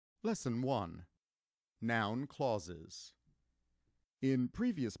Lesson 1. Noun clauses. In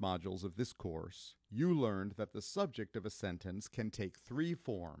previous modules of this course, you learned that the subject of a sentence can take three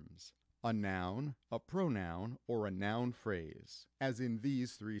forms: a noun, a pronoun, or a noun phrase, as in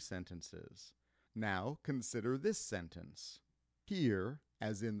these three sentences. Now consider this sentence. Here,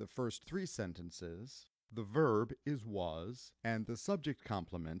 as in the first three sentences, the verb is was, and the subject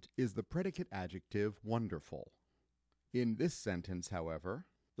complement is the predicate adjective wonderful. In this sentence, however,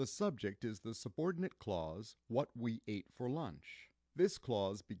 the subject is the subordinate clause, what we ate for lunch. This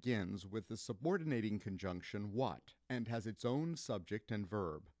clause begins with the subordinating conjunction what, and has its own subject and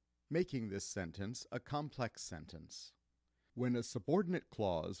verb, making this sentence a complex sentence. When a subordinate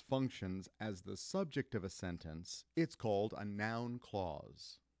clause functions as the subject of a sentence, it's called a noun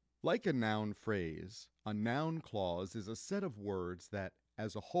clause. Like a noun phrase, a noun clause is a set of words that,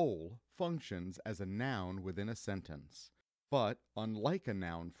 as a whole, functions as a noun within a sentence. But, unlike a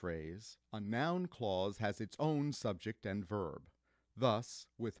noun phrase, a noun clause has its own subject and verb. Thus,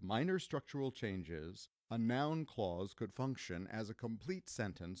 with minor structural changes, a noun clause could function as a complete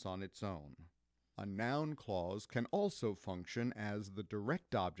sentence on its own. A noun clause can also function as the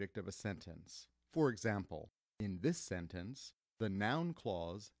direct object of a sentence. For example, in this sentence, the noun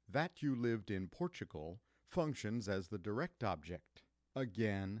clause, that you lived in Portugal, functions as the direct object.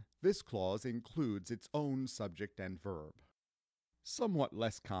 Again, this clause includes its own subject and verb. Somewhat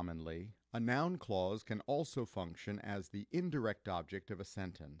less commonly, a noun clause can also function as the indirect object of a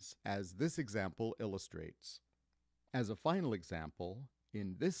sentence, as this example illustrates. As a final example,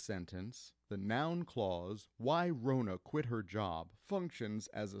 in this sentence, the noun clause, why Rona quit her job, functions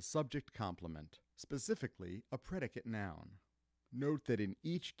as a subject complement, specifically a predicate noun. Note that in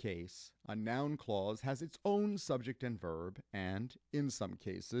each case, a noun clause has its own subject and verb and, in some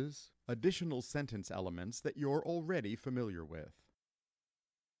cases, additional sentence elements that you're already familiar with.